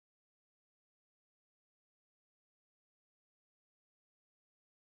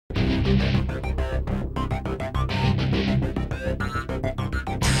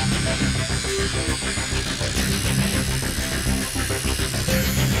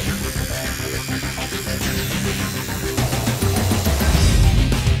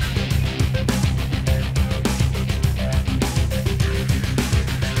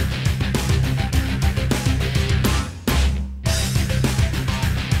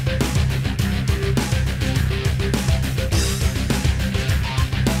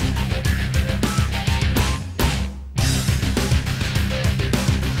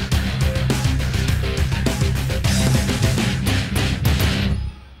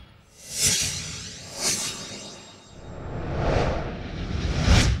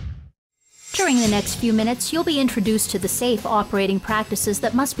During the next few minutes, you'll be introduced to the safe operating practices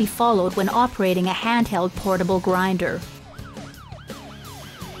that must be followed when operating a handheld portable grinder.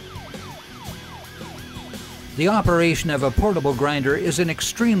 The operation of a portable grinder is an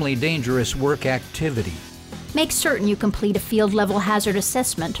extremely dangerous work activity. Make certain you complete a field-level hazard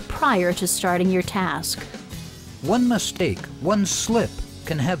assessment prior to starting your task. One mistake, one slip,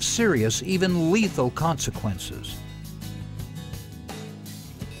 can have serious, even lethal consequences.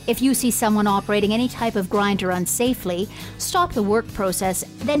 If you see someone operating any type of grinder unsafely, stop the work process,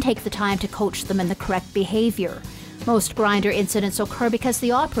 then take the time to coach them in the correct behavior. Most grinder incidents occur because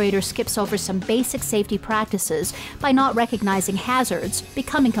the operator skips over some basic safety practices by not recognizing hazards,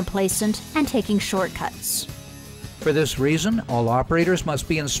 becoming complacent, and taking shortcuts. For this reason, all operators must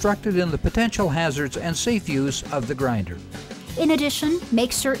be instructed in the potential hazards and safe use of the grinder. In addition,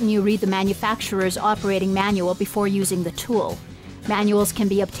 make certain you read the manufacturer's operating manual before using the tool. Manuals can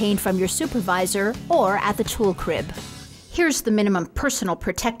be obtained from your supervisor or at the tool crib. Here's the minimum personal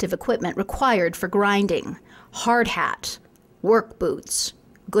protective equipment required for grinding: hard hat, work boots,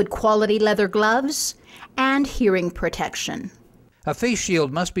 good quality leather gloves, and hearing protection. A face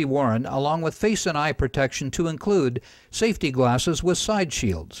shield must be worn along with face and eye protection to include safety glasses with side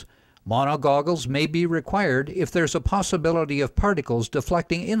shields. Monogoggles may be required if there's a possibility of particles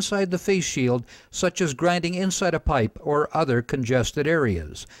deflecting inside the face shield, such as grinding inside a pipe or other congested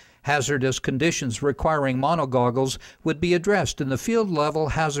areas. Hazardous conditions requiring monogoggles would be addressed in the field-level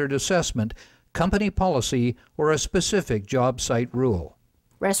hazard assessment, company policy, or a specific job site rule.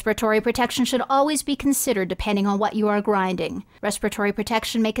 Respiratory protection should always be considered depending on what you are grinding. Respiratory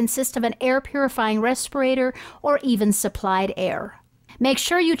protection may consist of an air-purifying respirator or even supplied air. Make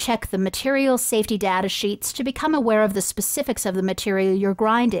sure you check the material safety data sheets to become aware of the specifics of the material you're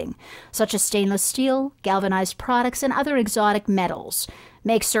grinding, such as stainless steel, galvanized products, and other exotic metals.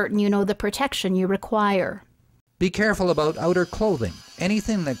 Make certain you know the protection you require. Be careful about outer clothing.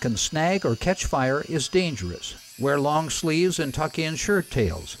 Anything that can snag or catch fire is dangerous. Wear long sleeves and tuck in shirt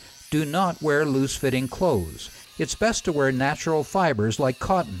tails. Do not wear loose-fitting clothes. It's best to wear natural fibers like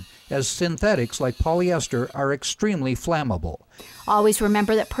cotton, as synthetics like polyester are extremely flammable. Always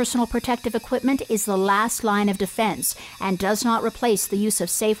remember that personal protective equipment is the last line of defense and does not replace the use of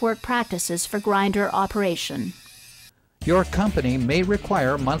safe work practices for grinder operation. Your company may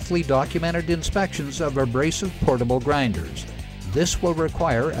require monthly documented inspections of abrasive portable grinders. This will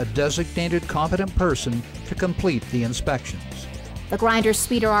require a designated competent person to complete the inspections. The grinder's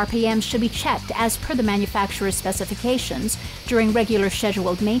speed or RPMs should be checked as per the manufacturer's specifications during regular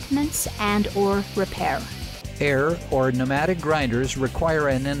scheduled maintenance and/or repair. Air or pneumatic grinders require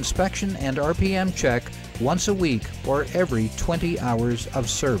an inspection and RPM check once a week or every 20 hours of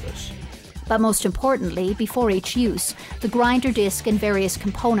service. But most importantly, before each use, the grinder disc and various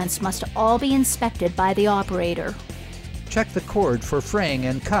components must all be inspected by the operator. Check the cord for fraying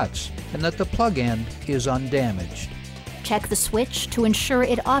and cuts and that the plug end is undamaged. Check the switch to ensure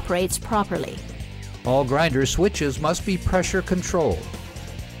it operates properly. All grinder switches must be pressure controlled.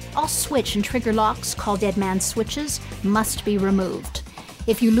 All switch and trigger locks, called dead man switches, must be removed.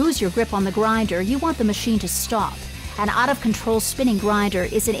 If you lose your grip on the grinder, you want the machine to stop. An out-of-control spinning grinder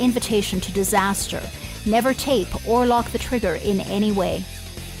is an invitation to disaster. Never tape or lock the trigger in any way.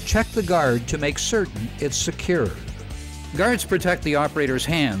 Check the guard to make certain it's secure. Guards protect the operator's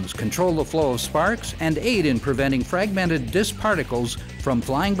hands, control the flow of sparks, and aid in preventing fragmented disc particles from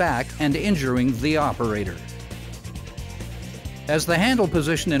flying back and injuring the operator. As the handle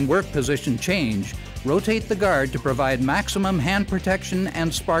position and work position change, rotate the guard to provide maximum hand protection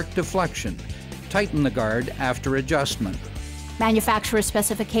and spark deflection. Tighten the guard after adjustment. Manufacturer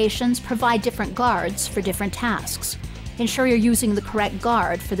specifications provide different guards for different tasks. Ensure you're using the correct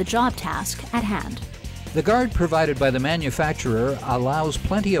guard for the job task at hand. The guard provided by the manufacturer allows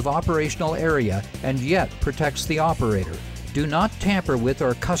plenty of operational area and yet protects the operator. Do not tamper with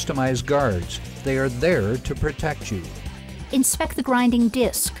or customize guards. They are there to protect you. Inspect the grinding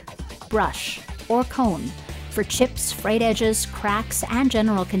disc, brush, or cone for chips, frayed edges, cracks, and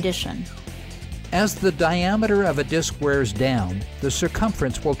general condition. As the diameter of a disc wears down, the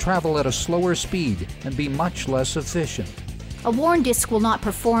circumference will travel at a slower speed and be much less efficient. A worn disc will not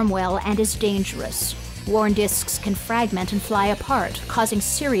perform well and is dangerous. Worn discs can fragment and fly apart, causing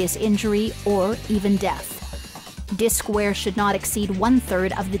serious injury or even death. Disc wear should not exceed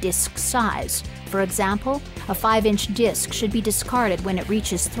 1/3 of the disc's size. For example, a 5-inch disc should be discarded when it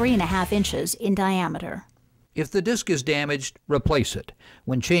reaches 3.5 inches in diameter. If the disc is damaged, replace it.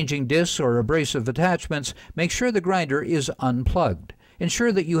 When changing discs or abrasive attachments, make sure the grinder is unplugged.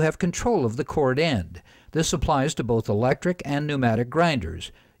 Ensure that you have control of the cord end. This applies to both electric and pneumatic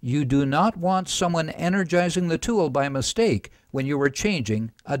grinders. You do not want someone energizing the tool by mistake when you are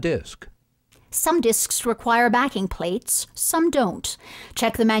changing a disc. Some discs require backing plates, some don't.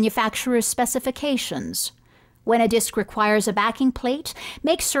 Check the manufacturer's specifications. When a disc requires a backing plate,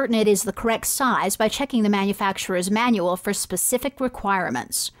 make certain it is the correct size by checking the manufacturer's manual for specific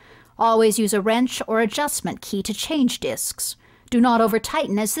requirements. Always use a wrench or adjustment key to change discs. Do not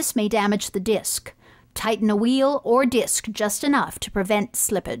over-tighten, as this may damage the disc. Tighten a wheel or disc just enough to prevent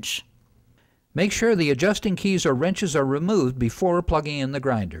slippage. Make sure the adjusting keys or wrenches are removed before plugging in the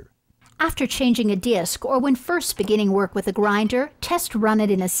grinder. After changing a disc or when first beginning work with a grinder, test run it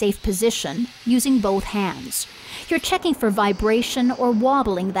in a safe position using both hands. You're checking for vibration or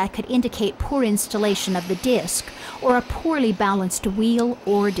wobbling that could indicate poor installation of the disc or a poorly balanced wheel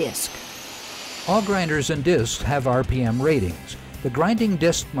or disc. All grinders and discs have RPM ratings. The grinding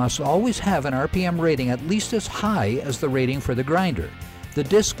disc must always have an RPM rating at least as high as the rating for the grinder. The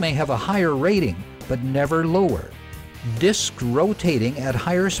disc may have a higher rating, but never lower. Discs rotating at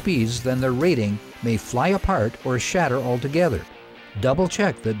higher speeds than their rating may fly apart or shatter altogether. Double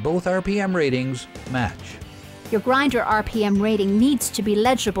check that both RPM ratings match. Your grinder RPM rating needs to be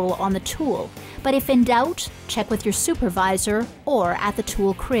legible on the tool, but if in doubt, check with your supervisor or at the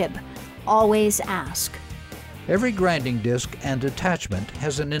tool crib. Always ask. Every grinding disc and attachment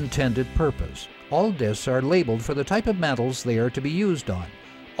has an intended purpose. All discs are labeled for the type of metals they are to be used on.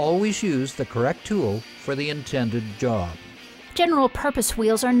 Always use the correct tool for the intended job. General purpose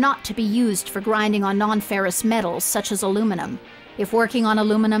wheels are not to be used for grinding on non-ferrous metals such as aluminum. If working on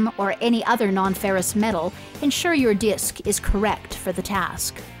aluminum or any other non-ferrous metal, ensure your disc is correct for the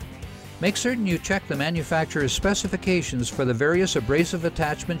task. Make certain you check the manufacturer's specifications for the various abrasive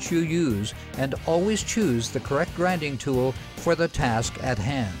attachments you use, and always choose the correct grinding tool for the task at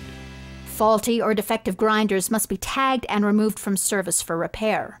hand. Faulty or defective grinders must be tagged and removed from service for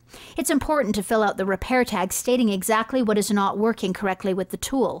repair. It's important to fill out the repair tag stating exactly what is not working correctly with the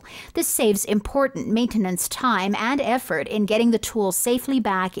tool. This saves important maintenance time and effort in getting the tool safely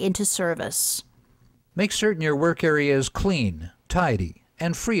back into service. Make certain your work area is clean, tidy,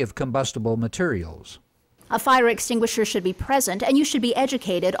 and free of combustible materials. A fire extinguisher should be present, and you should be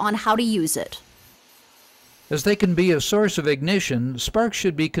educated on how to use it. As they can be a source of ignition, sparks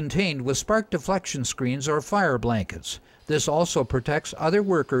should be contained with spark deflection screens or fire blankets. This also protects other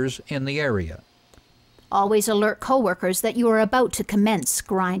workers in the area. Always alert coworkers that you are about to commence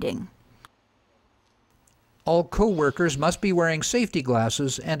grinding. All co-workers must be wearing safety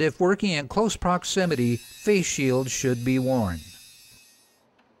glasses, and if working in close proximity, face shields should be worn.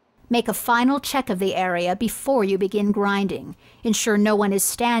 Make a final check of the area before you begin grinding. Ensure no one is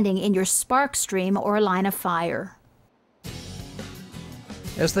standing in your spark stream or line of fire.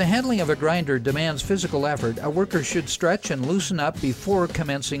 As the handling of a grinder demands physical effort, a worker should stretch and loosen up before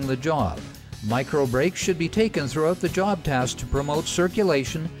commencing the job. Micro breaks should be taken throughout the job task to promote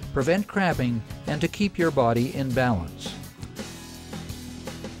circulation, prevent cramping, and to keep your body in balance.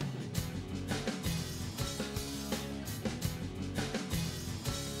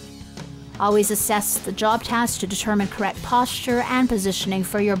 Always assess the job task to determine correct posture and positioning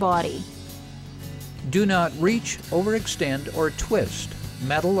for your body. Do not reach, overextend, or twist.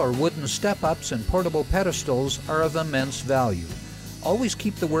 Metal or wooden step-ups and portable pedestals are of immense value. Always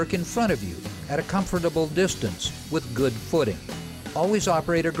keep the work in front of you, at a comfortable distance, with good footing. Always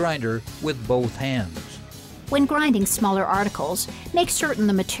operate a grinder with both hands. When grinding smaller articles, make certain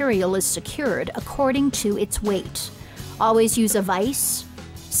the material is secured according to its weight. Always use a vise,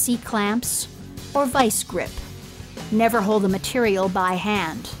 C-clamps, or vice grip. Never hold the material by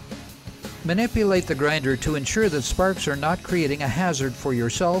hand. Manipulate the grinder to ensure that sparks are not creating a hazard for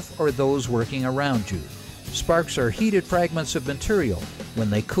yourself or those working around you. Sparks are heated fragments of material. When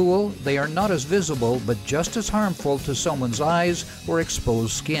they cool, they are not as visible but just as harmful to someone's eyes or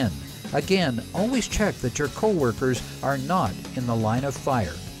exposed skin. Again, always check that your co-workers are not in the line of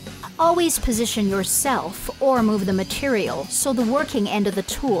fire. Always position yourself or move the material so the working end of the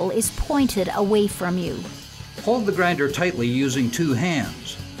tool is pointed away from you. Hold the grinder tightly using two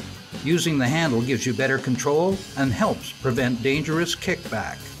hands. Using the handle gives you better control and helps prevent dangerous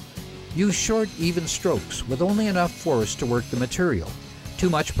kickback. Use short, even strokes with only enough force to work the material. Too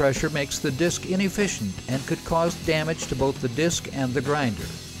much pressure makes the disc inefficient and could cause damage to both the disc and the grinder.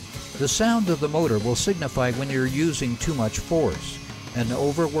 The sound of the motor will signify when you're using too much force. An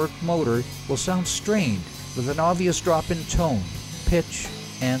overworked motor will sound strained with an obvious drop in tone, pitch,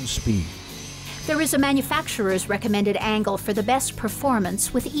 and speed. There is a manufacturer's recommended angle for the best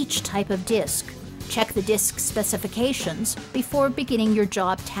performance with each type of disc. Check the disc specifications before beginning your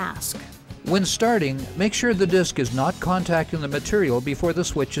job task. When starting, make sure the disc is not contacting the material before the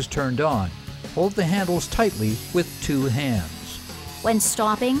switch is turned on. Hold the handles tightly with 2 hands. When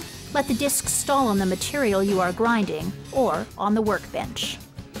stopping, let the disc stall on the material you are grinding or on the workbench.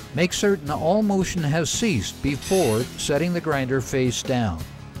 Make certain all motion has ceased before setting the grinder face down.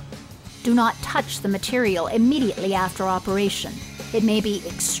 Do not touch the material immediately after operation. It may be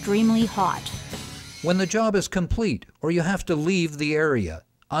extremely hot. When the job is complete or you have to leave the area,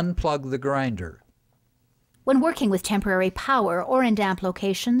 unplug the grinder. When working with temporary power or in damp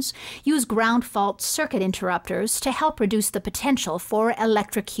locations, use ground fault circuit interrupters to help reduce the potential for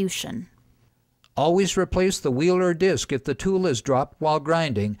electrocution. Always replace the wheel or disc if the tool is dropped while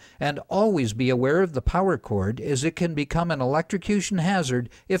grinding, and always be aware of the power cord, as it can become an electrocution hazard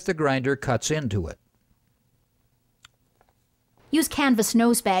if the grinder cuts into it. Use canvas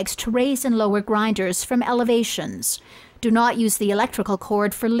nose bags to raise and lower grinders from elevations. Do not use the electrical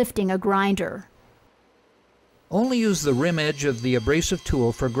cord for lifting a grinder. Only use the rim edge of the abrasive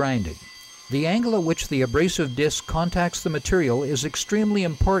tool for grinding. The angle at which the abrasive disc contacts the material is extremely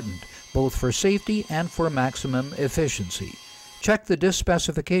important, both for safety and for maximum efficiency. Check the disc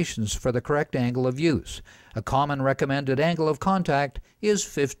specifications for the correct angle of use. A common recommended angle of contact is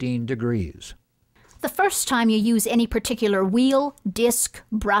 15 degrees. The first time you use any particular wheel, disc,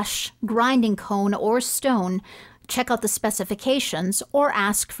 brush, grinding cone, or stone, check out the specifications or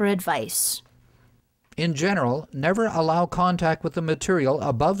ask for advice. In general, never allow contact with the material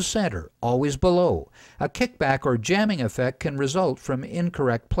above center, always below. A kickback or jamming effect can result from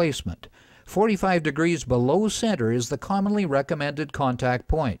incorrect placement. 45 degrees below center is the commonly recommended contact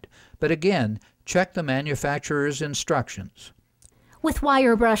point, but again, check the manufacturer's instructions. With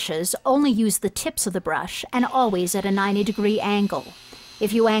wire brushes, only use the tips of the brush and always at a 90-degree angle.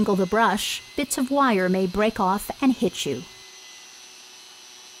 If you angle the brush, bits of wire may break off and hit you.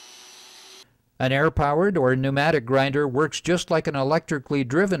 An air-powered or pneumatic grinder works just like an electrically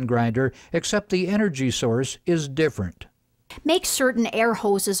driven grinder, except the energy source is different. Make certain air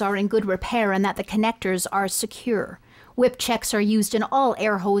hoses are in good repair and that the connectors are secure. Whip checks are used in all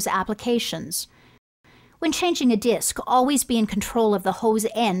air hose applications. When changing a disc, always be in control of the hose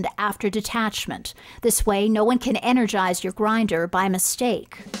end after detachment. This way, no one can energize your grinder by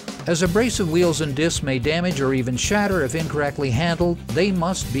mistake. As abrasive wheels and discs may damage or even shatter if incorrectly handled, they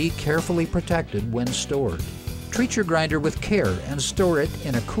must be carefully protected when stored. Treat your grinder with care and store it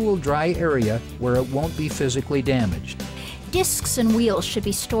in a cool, dry area where it won't be physically damaged. Discs and wheels should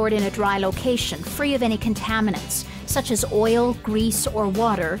be stored in a dry location, free of any contaminants, such as oil, grease, or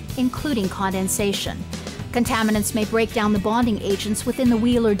water, including condensation. Contaminants may break down the bonding agents within the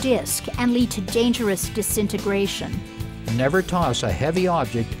wheel or disc and lead to dangerous disintegration. Never toss a heavy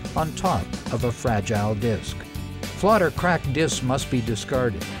object on top of a fragile disc. Flawed or cracked discs must be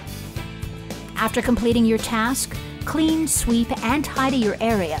discarded. After completing your task, clean, sweep, and tidy your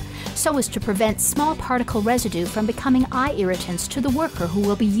area so as to prevent small particle residue from becoming eye irritants to the worker who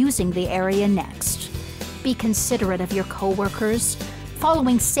will be using the area next. Be considerate of your coworkers.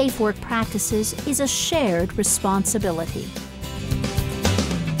 Following safe work practices is a shared responsibility.